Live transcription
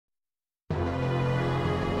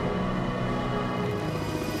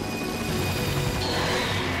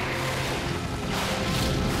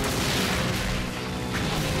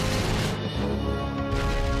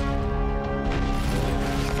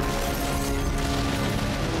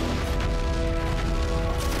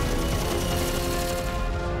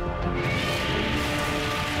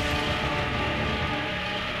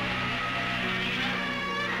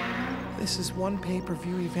is one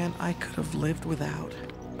pay-per-view event I could have lived without.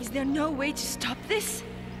 Is there no way to stop this?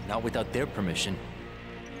 Not without their permission.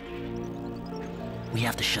 We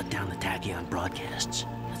have to shut down the Tachyon broadcasts.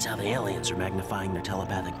 That's how the aliens are magnifying their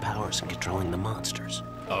telepathic powers and controlling the monsters.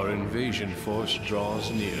 Our invasion force draws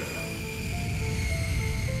near.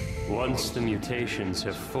 Once the mutations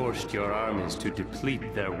have forced your armies to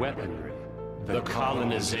deplete their weaponry, the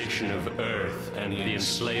colonization of Earth and the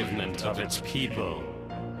enslavement of its people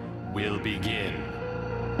will begin.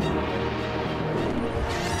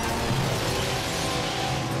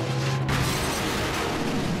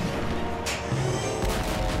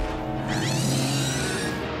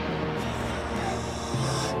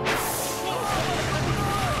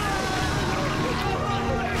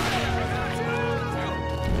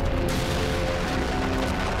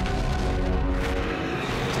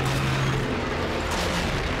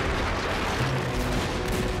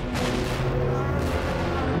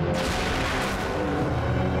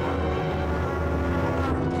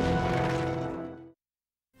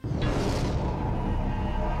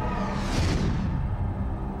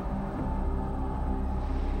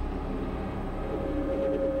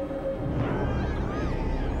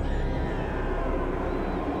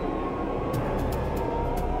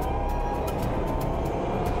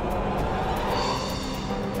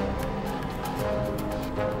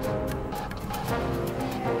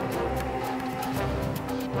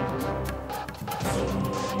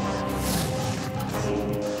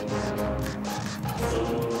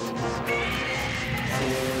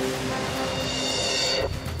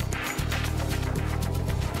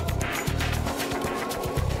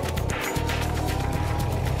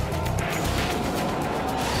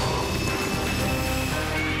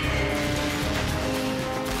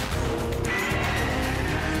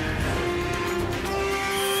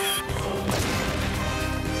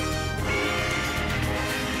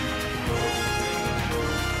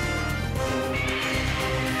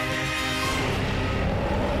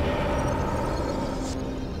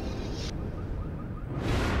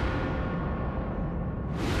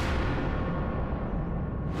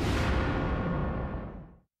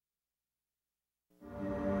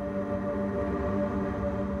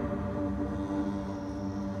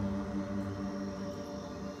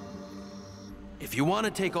 If you want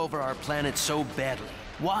to take over our planet so badly,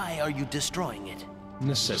 why are you destroying it?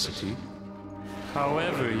 Necessity.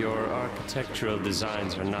 However, your architectural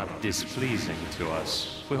designs are not displeasing to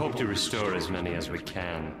us. We hope to restore as many as we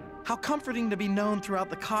can. How comforting to be known throughout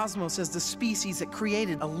the cosmos as the species that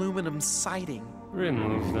created aluminum siding.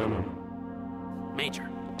 Remove them. Major,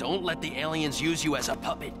 don't let the aliens use you as a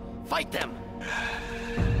puppet. Fight them!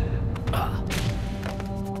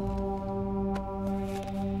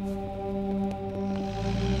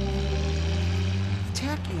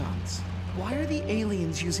 Tachyons. Why are the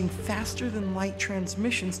aliens using faster-than-light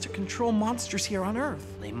transmissions to control monsters here on Earth?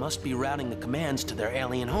 They must be routing the commands to their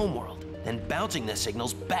alien homeworld, then bouncing the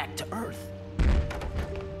signals back to Earth.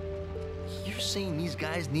 You're saying these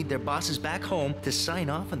guys need their bosses back home to sign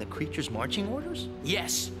off on the creatures' marching orders?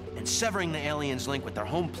 Yes, and severing the aliens' link with their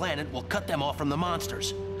home planet will cut them off from the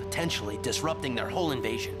monsters, potentially disrupting their whole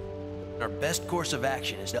invasion. Our best course of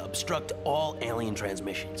action is to obstruct all alien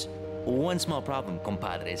transmissions. One small problem,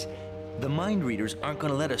 compadres. The mind readers aren't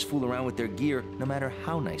gonna let us fool around with their gear, no matter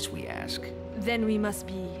how nice we ask. Then we must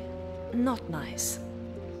be not nice.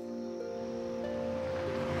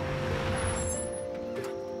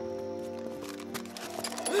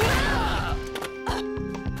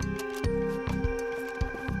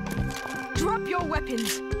 Drop your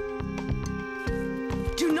weapons!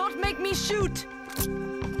 Do not make me shoot!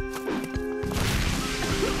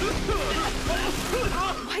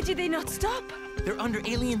 Why did they not stop? They're under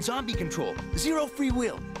alien zombie control. Zero free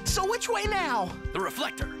will. So which way now? The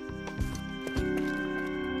reflector!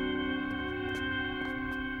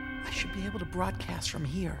 I should be able to broadcast from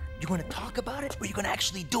here. You gonna talk about it, or you gonna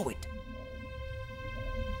actually do it?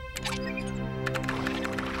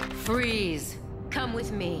 Freeze! Come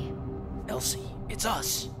with me. Elsie, it's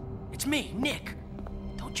us. It's me, Nick.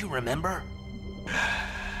 Don't you remember?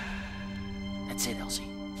 That's it, Elsie.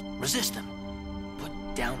 Resist them. Put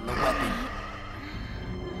down the weapon.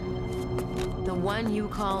 The one you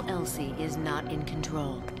call Elsie is not in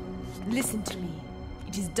control. Listen to me.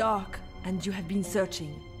 It is dark, and you have been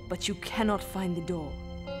searching, but you cannot find the door.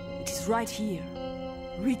 It is right here.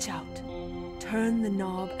 Reach out. Turn the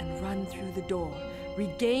knob and run through the door.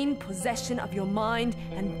 Regain possession of your mind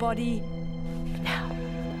and body now.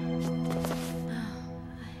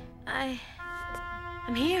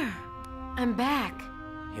 I'm here. I'm back.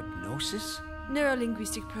 Hypnosis?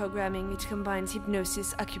 Neurolinguistic programming. It combines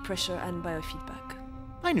hypnosis, acupressure, and biofeedback.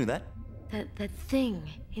 I knew that. That thing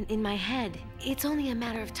in my head. It's only a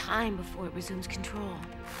matter of time before it resumes control.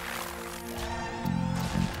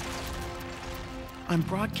 I'm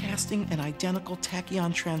broadcasting an identical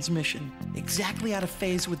tachyon transmission, exactly out of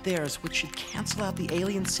phase with theirs, which should cancel out the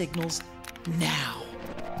alien signals now.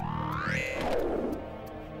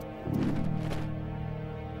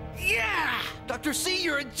 Yeah! Dr. C,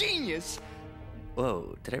 you're a genius!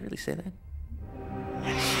 Whoa, did I really say that?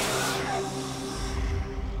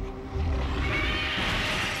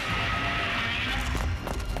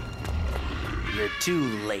 You're too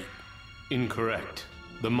late. Incorrect.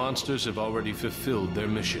 The monsters have already fulfilled their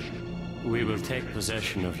mission. We will take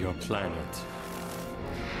possession of your planet.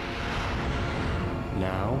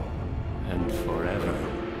 Now and forever.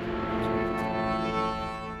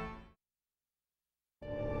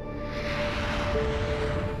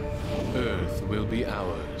 Earth will be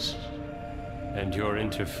ours. And your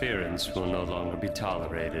interference will no longer be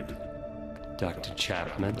tolerated, Dr.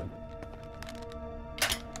 Chapman.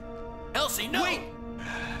 Elsie, no! Wait!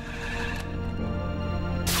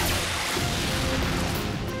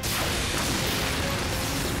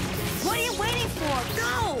 What are you waiting for?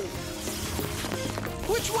 Go!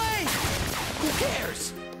 Which way? Who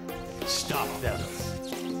cares? Stop them.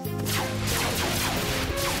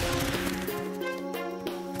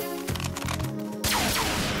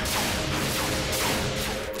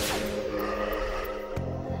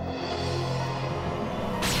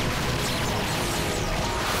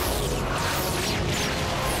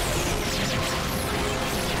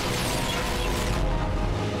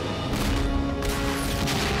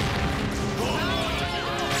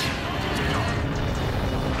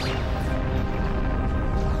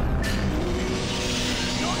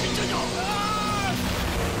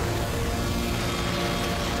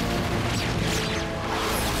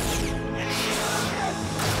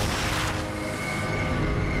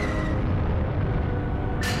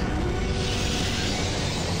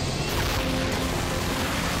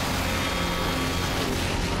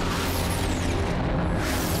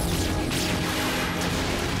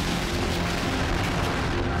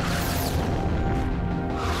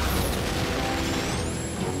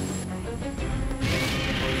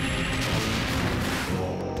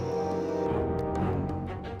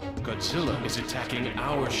 Godzilla is attacking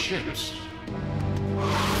our ships.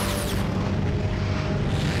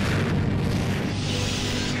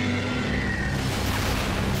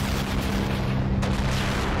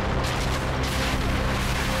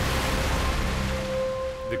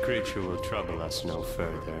 The creature will trouble us no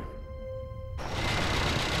further.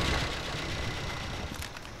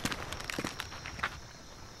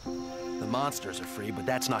 The monsters are free, but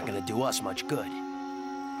that's not gonna do us much good.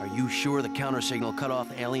 Are you sure the counter-signal cut off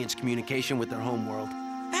the aliens' communication with their homeworld?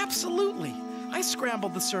 Absolutely. I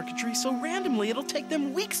scrambled the circuitry so randomly it'll take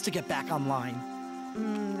them weeks to get back online.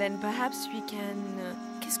 Then perhaps we can...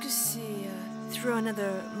 qu'est-ce que c'est? Throw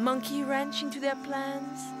another monkey wrench into their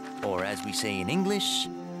plans? Or as we say in English,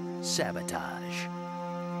 sabotage.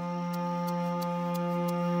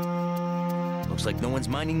 Looks like no one's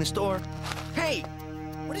minding the store. Hey!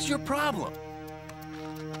 What is your problem?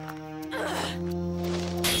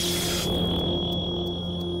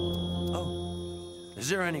 Is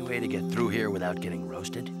there any way to get through here without getting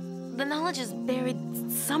roasted? The knowledge is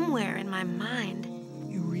buried somewhere in my mind.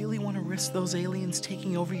 You really want to risk those aliens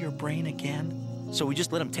taking over your brain again? So we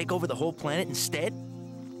just let them take over the whole planet instead?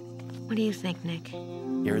 What do you think, Nick?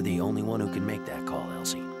 You're the only one who can make that call,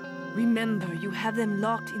 Elsie. Remember, you have them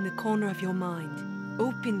locked in the corner of your mind.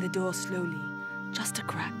 Open the door slowly. Just a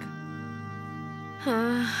crack.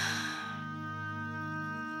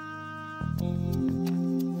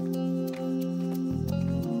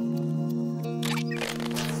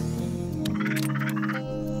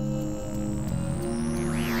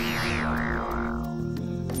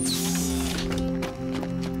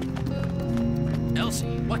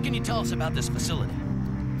 What can you tell us about this facility?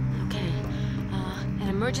 Okay, an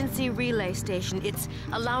emergency relay station. It's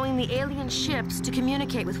allowing the alien ships to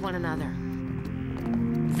communicate with one another.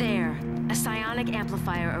 There, a psionic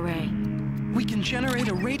amplifier array. We can generate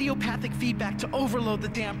a radiopathic feedback to overload the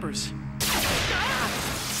dampers.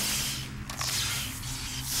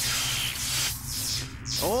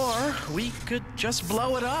 Or we could just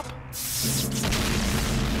blow it up.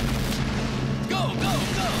 Go, go,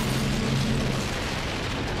 go!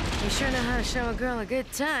 You sure know how to show a girl a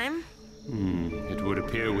good time. It would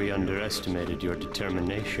appear we underestimated your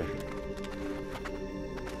determination.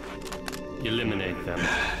 Eliminate them.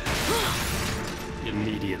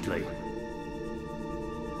 Immediately.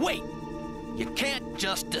 Wait! You can't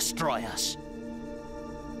just destroy us.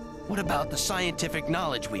 What about the scientific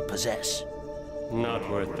knowledge we possess? Not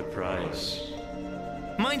worth the price.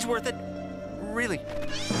 Mine's worth it. Really.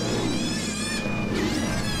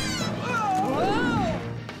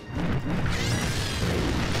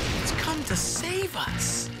 It's come to save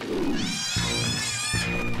us.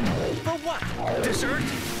 For what? Dessert?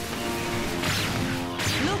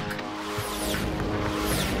 Look.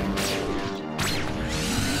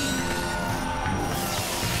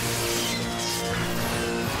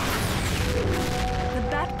 The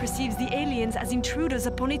bat perceives the aliens as intruders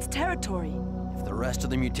upon its territory. If the rest of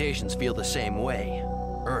the mutations feel the same way,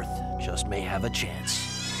 Earth just may have a chance.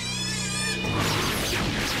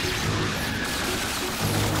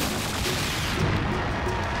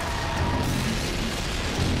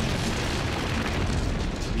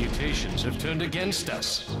 Mutations have turned against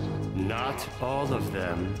us. Not all of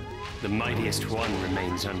them. The mightiest one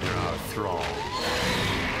remains under our thrall.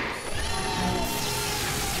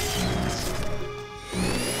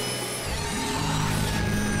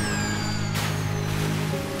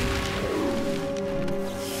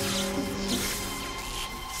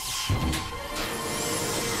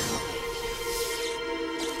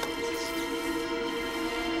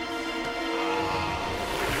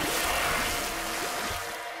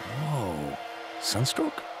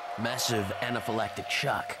 Sunstroke? Massive anaphylactic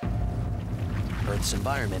shock. Earth's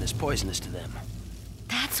environment is poisonous to them.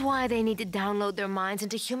 That's why they need to download their minds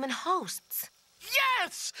into human hosts.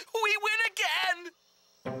 Yes! We win again!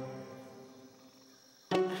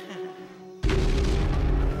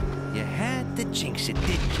 You had to jinx it,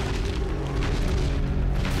 didn't you?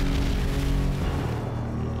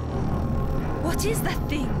 What is that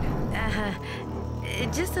thing?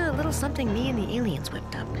 Just a little something me and the aliens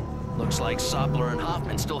whipped up. Looks like Soppler and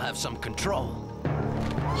Hoffman still have some control.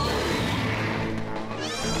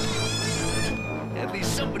 At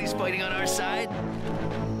least somebody's fighting on our side.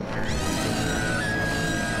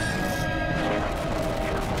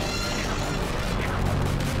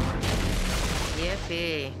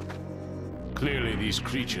 Yippee. Clearly, these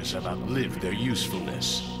creatures have outlived their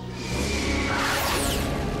usefulness.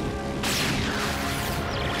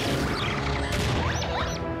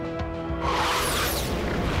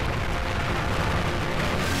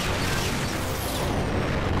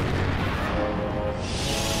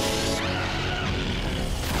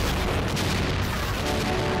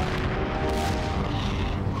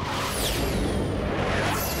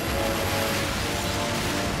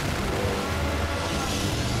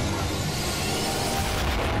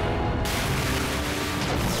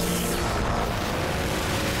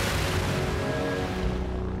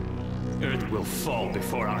 Earth will fall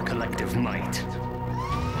before our collective might. All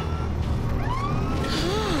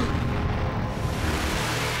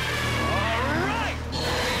right!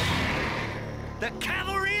 The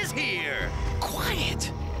cavalry is here!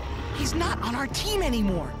 Quiet. He's not on our team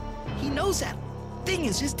anymore. He knows that thing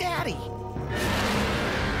is his daddy.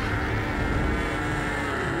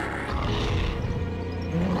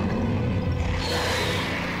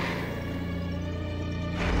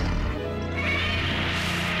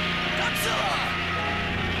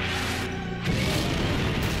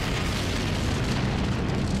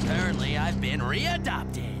 Apparently, I've been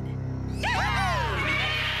readopted.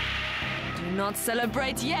 Do not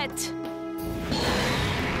celebrate yet.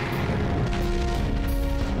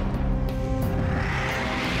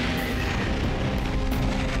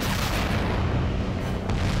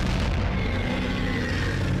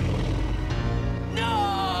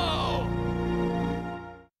 No!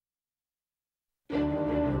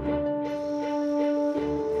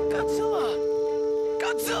 Godzilla!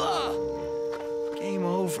 Godzilla! Game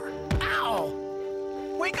over. Ow!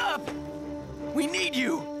 Wake up! We need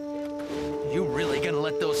you! You really gonna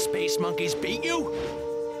let those space monkeys beat you?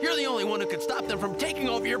 You're the only one who could stop them from taking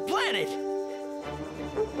over your planet!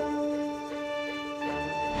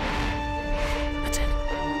 That's it.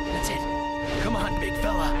 That's it. Come on, big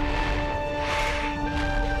fella.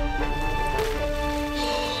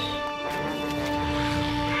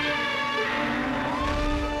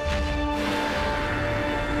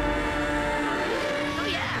 Oh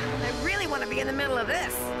yeah, I really want to be in the middle of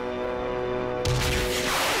this.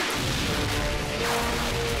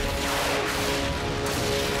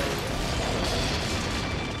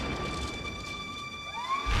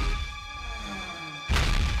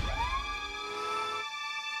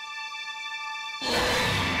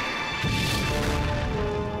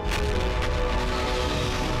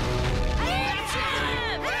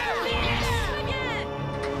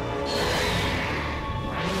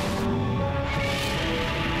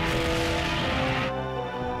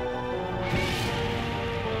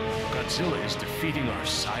 Godzilla is defeating our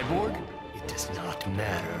cyborg? It does not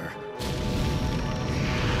matter.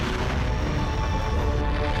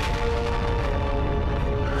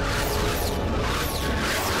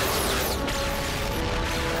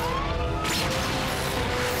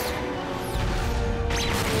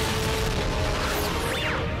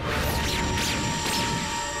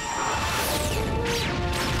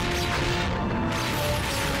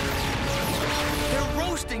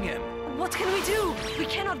 What can we do? We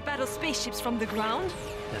cannot battle spaceships from the ground.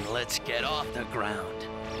 Then let's get off the ground.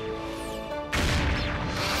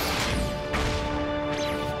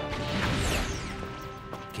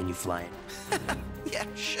 Can you fly it? Yeah,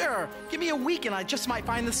 sure. Give me a week and I just might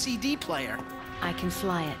find the CD player. I can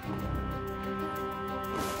fly it.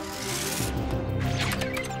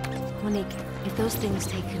 Monique, if those things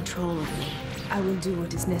take control of me... I will do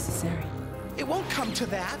what is necessary. It won't come to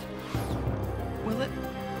that. Will it?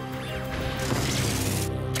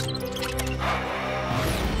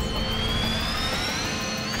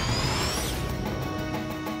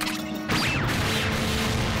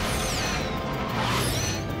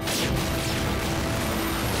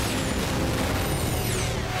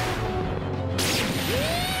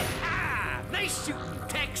 Nice shooting,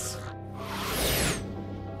 Tex!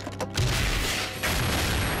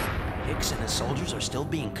 Hicks and his soldiers are still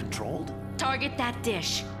being controlled? Target that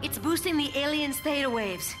dish. It's boosting the aliens' theta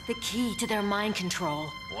waves, the key to their mind control.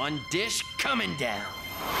 One dish coming down.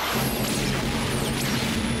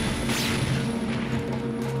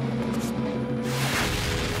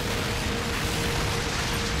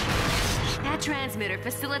 That transmitter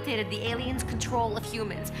facilitated the aliens' control of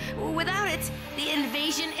humans. Without it, the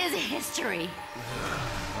invasion is history.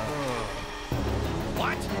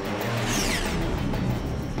 What?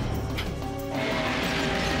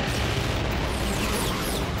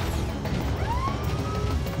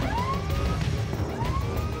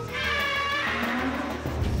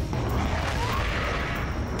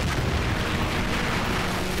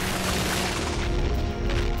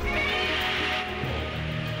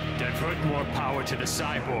 Divert more power to the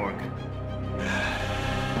cyborg.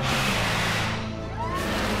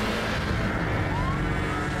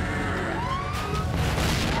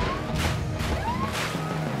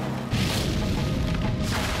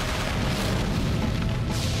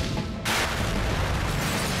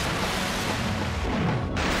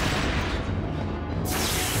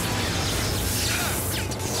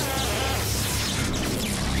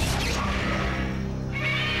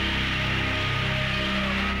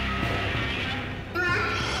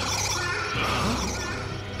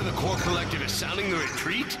 The core collective is sounding the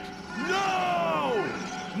retreat? No!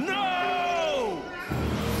 No!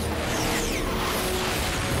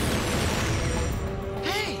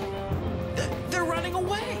 Hey! They're running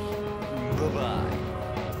away! Bye-bye.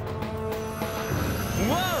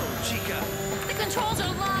 Whoa, Chica! The controls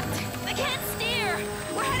are locked. They can't steer.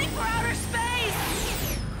 We're heading for outer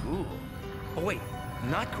space. Cool. Oh, wait.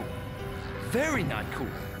 Not cool. Very not cool.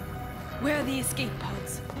 Where are the escape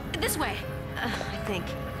pods? This way, I think.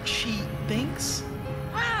 She thinks?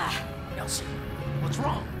 Ah! Elsie, what's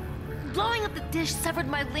wrong? Blowing up the dish severed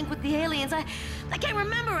my link with the aliens. I can't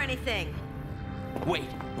remember anything. Wait,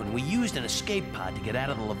 when we used an escape pod to get out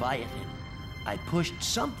of the Leviathan, I pushed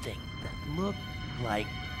something that looked like...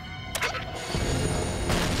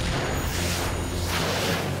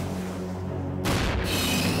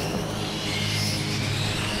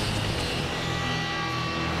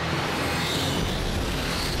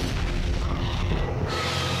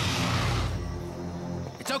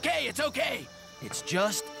 It's okay. It's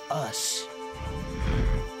just us.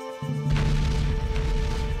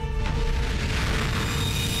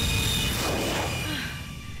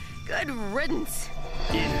 Good riddance.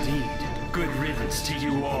 Indeed. Good riddance to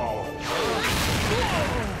you all.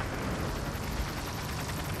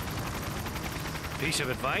 Piece of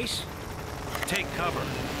advice? Take cover.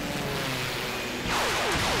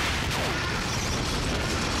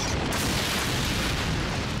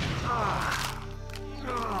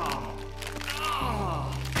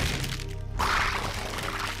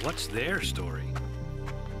 What's their story?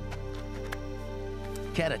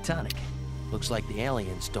 Catatonic. Looks like the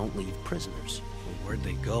aliens don't leave prisoners. Well, where'd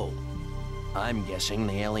they go? I'm guessing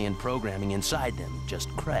the alien programming inside them just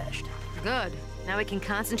crashed. Good. Now we can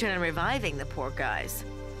concentrate on reviving the poor guys.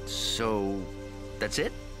 So, that's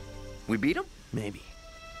it? We beat them? Maybe.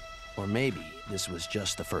 Or maybe this was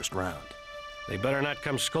just the first round. They better not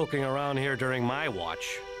come skulking around here during my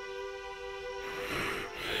watch.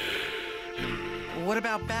 What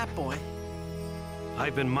about Batboy?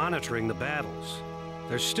 I've been monitoring the battles.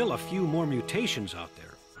 There's still a few more mutations out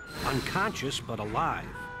there. Unconscious, but alive.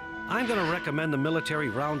 I'm gonna recommend the military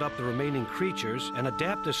round up the remaining creatures and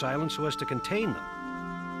adapt this island so as to contain them.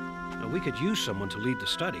 Now, we could use someone to lead the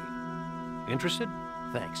study. Interested?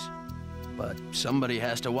 Thanks. But somebody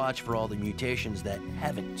has to watch for all the mutations that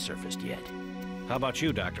haven't surfaced yet. How about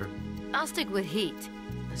you, Doctor? I'll stick with heat,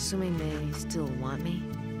 assuming they still want me.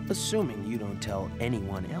 Assuming you don't tell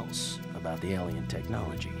anyone else about the alien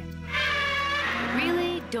technology.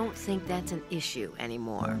 Really don't think that's an issue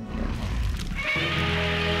anymore.